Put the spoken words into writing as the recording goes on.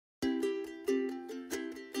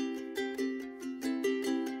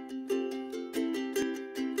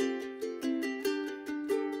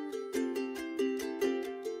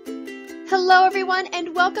Hello everyone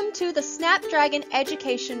and welcome to the Snapdragon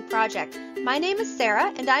Education Project. My name is Sarah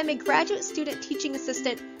and I'm a graduate student teaching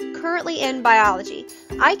assistant currently in biology.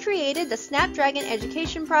 I created the Snapdragon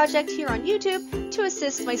Education Project here on YouTube to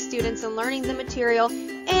assist my students in learning the material,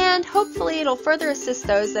 and hopefully it'll further assist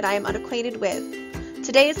those that I am unacquainted with.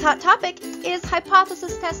 Today's hot topic is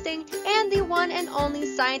hypothesis testing and the one and only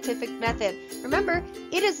scientific method. Remember,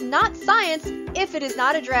 it is not science if it is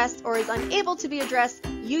not addressed or is unable to be addressed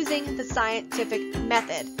using the scientific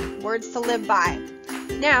method. Words to live by.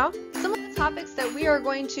 Now, some of the topics that we are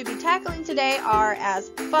going to be tackling today are as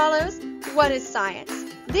follows. What is science?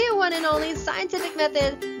 The one and only scientific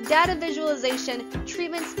method, data visualization,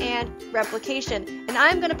 treatments, and replication. And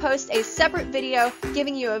I'm going to post a separate video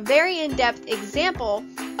giving you a very in-depth example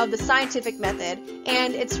of the scientific method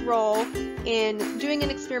and its role in doing an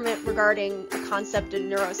experiment regarding a concept in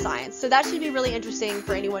neuroscience. So that should be really interesting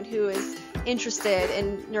for anyone who is interested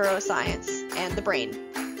in neuroscience and the brain.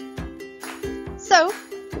 So,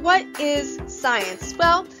 what is science?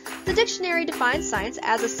 Well, the dictionary defines science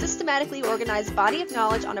as a systematically organized body of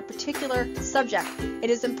knowledge on a particular subject. It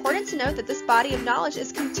is important to note that this body of knowledge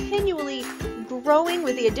is continually growing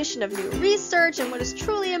with the addition of new research, and what is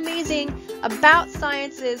truly amazing about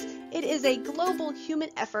science is it is a global human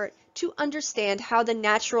effort to understand how the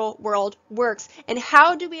natural world works. And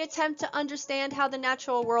how do we attempt to understand how the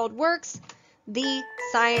natural world works? The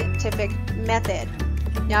scientific method.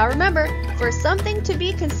 Now remember, for something to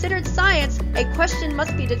be considered science, a question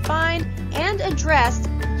must be defined and addressed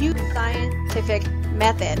using the scientific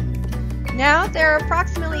method. Now, there are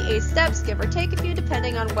approximately 8 steps, give or take a few,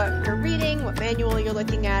 depending on what you're reading, what manual you're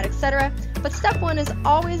looking at, etc. But step 1 is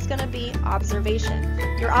always going to be observation.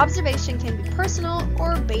 Your observation can be personal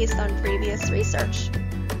or based on previous research.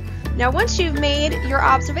 Now, once you've made your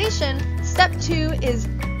observation, step 2 is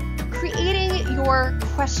creating your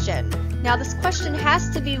question. Now, this question has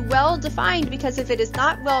to be well defined, because if it is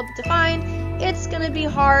not well defined, it's going to be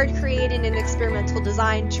hard creating an experimental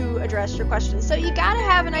design to address your question. So you got to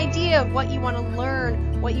have an idea of what you want to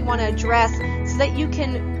learn, what you want to address, so that you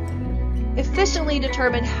can efficiently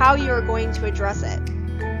determine how you're going to address it.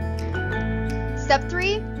 Step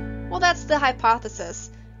 3, well, that's the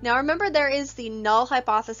hypothesis. Now remember, there is the null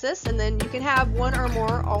hypothesis, and then you can have one or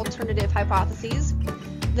more alternative hypotheses.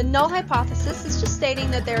 The null hypothesis is just stating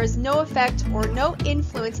that there is no effect or no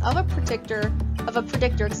influence of a predictor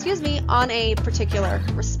on a particular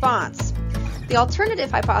response. The alternative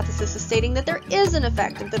hypothesis is stating that there is an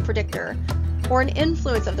effect of the predictor or an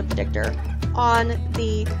influence of the predictor on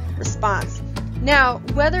the response. Now,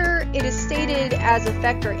 whether it is stated as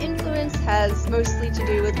effect or influence has mostly to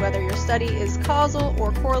do with whether your study is causal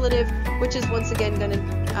or correlative, which is once again going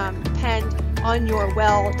to depend on your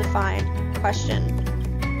well-defined question.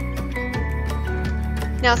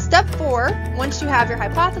 Now, step 4, once you have your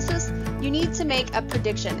hypothesis, you need to make a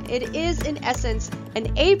prediction. It is, in essence,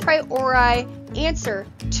 an a priori answer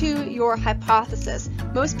to your hypothesis.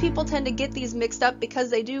 Most people tend to get these mixed up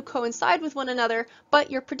because they do coincide with one another,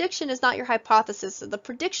 but your prediction is not your hypothesis. So the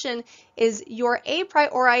prediction is your a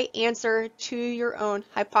priori answer to your own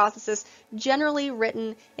hypothesis, generally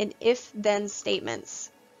written in if-then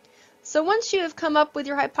statements. So once you have come up with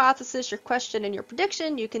your hypothesis, your question, and your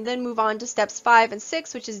prediction, you can then move on to steps 5 and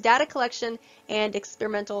 6, which is data collection and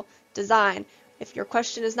experimental design. If your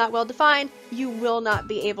question is not well defined, you will not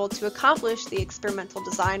be able to accomplish the experimental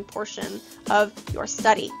design portion of your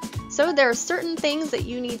study. So there are certain things that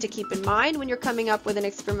you need to keep in mind when you're coming up with an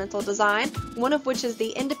experimental design, one of which is the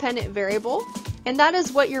independent variable, and that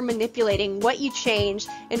is what you're manipulating, what you change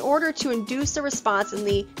in order to induce a response in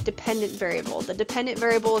the dependent variable. The dependent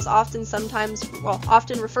variable is often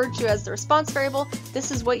referred to as the response variable. This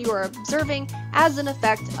is what you are observing as an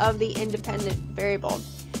effect of the independent variable.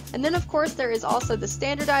 And then, of course, there is also the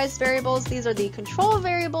standardized variables. These are the control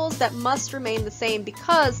variables that must remain the same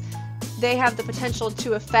because they have the potential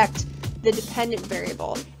to affect the dependent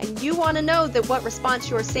variable. And you want to know that what response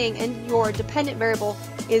you are seeing in your dependent variable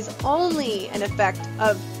is only an effect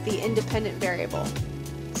of the independent variable.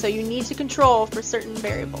 So you need to control for certain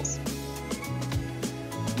variables.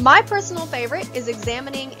 My personal favorite is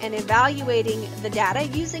examining and evaluating the data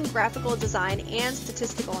using graphical design and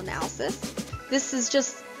statistical analysis. This is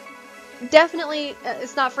just definitely,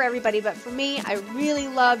 it's not for everybody, but for me, I really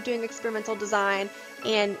love doing experimental design,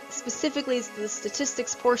 and specifically the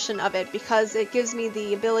statistics portion of it, because it gives me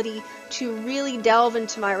the ability to really delve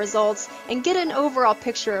into my results and get an overall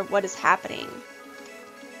picture of what is happening.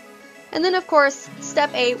 And then, of course,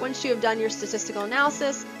 step 8, once you have done your statistical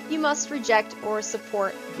analysis, you must reject or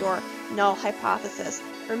support your null hypothesis.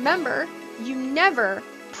 Remember, you never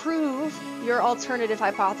prove your alternative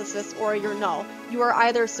hypothesis or your null. You are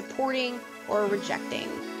either supporting or rejecting.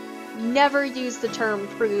 Never use the term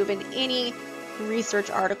prove in any research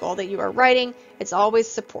article that you are writing. It's always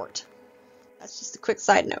support. That's just a quick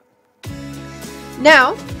side note.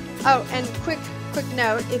 Now, oh, and quick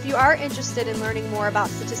note, if you are interested in learning more about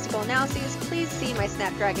statistical analyses, please see my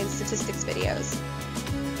Snapdragon statistics videos.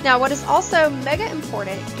 Now, what is also mega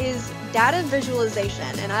important is data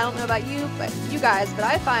visualization, and I don't know about you guys, but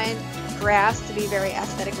I find graphs to be very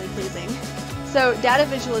aesthetically pleasing. So data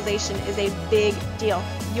visualization is a big deal.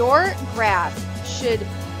 Your graph should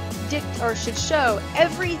show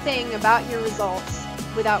everything about your results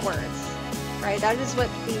without words, right? That is what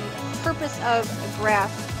the purpose of a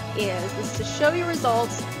graph is to show your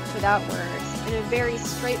results without words in a very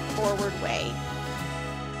straightforward way.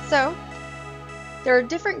 So, there are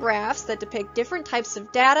different graphs that depict different types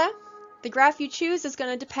of data. The graph you choose is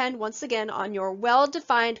going to depend once again on your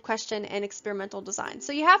well-defined question and experimental design.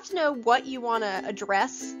 So you have to know what you want to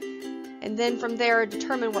address, and then from there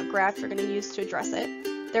determine what graph you're going to use to address it.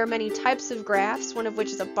 There are many types of graphs, one of which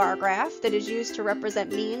is a bar graph that is used to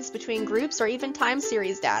represent means between groups or even time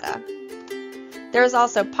series data. There's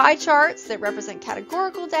also pie charts that represent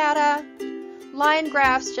categorical data. Line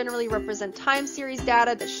graphs generally represent time series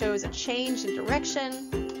data that shows a change in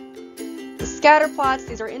direction. The scatter plots,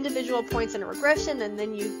 these are individual points in a regression, and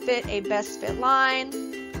then you fit a best fit line,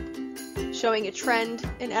 showing a trend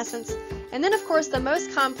in essence. And then of course the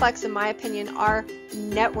most complex in my opinion are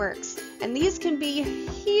networks. And these can be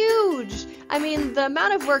huge. I mean, the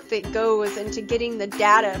amount of work that goes into getting the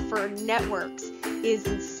data for networks is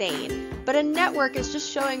insane. But a network is just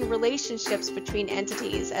showing relationships between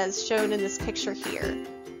entities as shown in this picture here.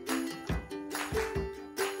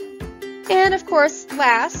 And of course,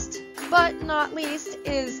 last but not least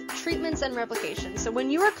is treatments and replication. So when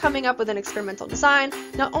you are coming up with an experimental design,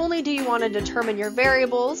 not only do you want to determine your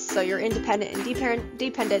variables, so your independent and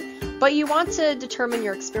dependent, but you want to determine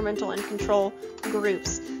your experimental and control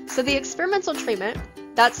groups. So the experimental treatment,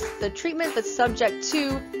 that's the treatment that's subject to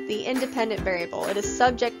the independent variable. It is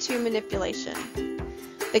subject to manipulation.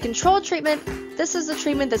 The control treatment, this is the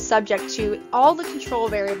treatment that's subject to all the control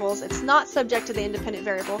variables. It's not subject to the independent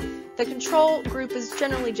variable. The control group is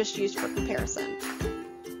generally just used for comparison.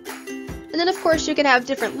 And then of course you can have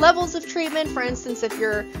different levels of treatment. For instance, if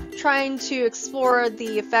you're trying to explore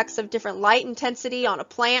the effects of different light intensity on a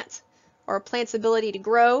plant or a plant's ability to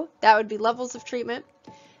grow, that would be levels of treatment.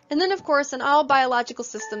 And then of course in all biological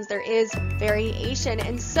systems there is variation,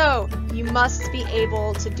 and so you must be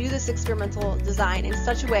able to do this experimental design in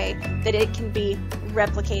such a way that it can be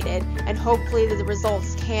replicated, and hopefully the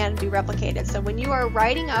results can be replicated. So when you are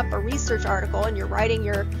writing up a research article and you're writing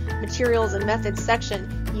your materials and methods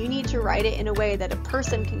section, you need to write it in a way that a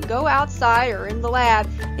person can go outside or in the lab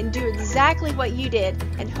and do exactly what you did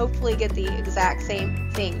and hopefully get the exact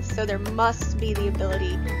same things. So there must be the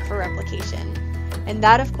ability for replication. And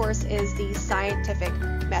that, of course, is the scientific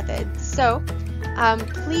method. So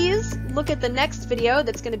please look at the next video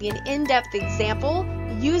that's going to be an in-depth example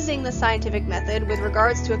using the scientific method with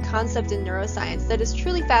regards to a concept in neuroscience that is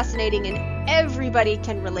truly fascinating and everybody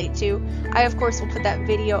can relate to. I, of course, will put that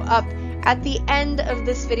video up at the end of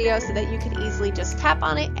this video so that you can easily just tap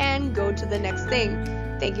on it and go to the next thing.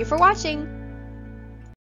 Thank you for watching.